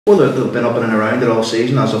Well, they've been up and around it all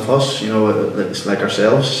season, as of us. You know, it's like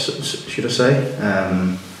ourselves, should I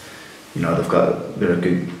say? You know, they're a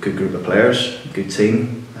good group of players, good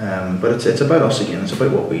team. But it's about us again. It's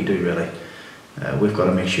about what we do, really. We've got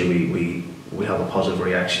to make sure we have a positive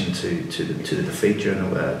reaction to the defeat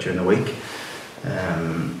during the week,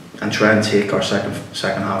 and try and take our second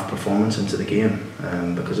half performance into the game,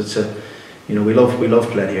 because it's you know, we love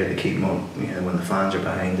playing here at the Keepmoat, you know, when the fans are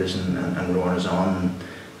behind us and roaring us on,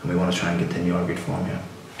 and we want to try and continue our good form here.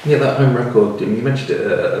 Yeah, that home record, you mentioned it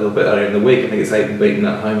a little bit earlier in the week. I think it's 8 unbeaten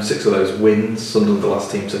at home, 6 of those wins. Sunderland, the last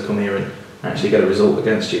team to come here and actually get a result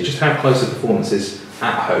against you. Just how close the performance is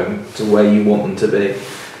at home to where you want them to be?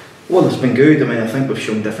 Well, it's been good. I mean, I think we've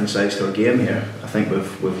shown different sides to our game here. I think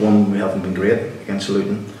we've won. We haven't been great against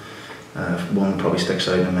Luton. One probably sticks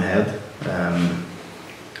out in my head,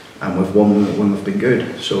 and we've won when we've been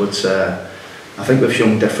good. So it's. I think we've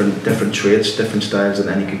shown different traits, different styles that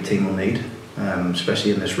any good team will need,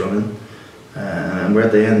 especially in this running. And we're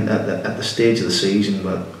at the end, at the stage of the season,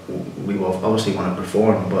 but we will obviously want to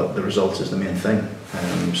perform. But the results is the main thing.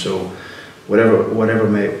 So whatever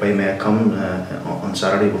way may come on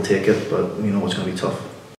Saturday, we'll take it. But we know it's going to be tough.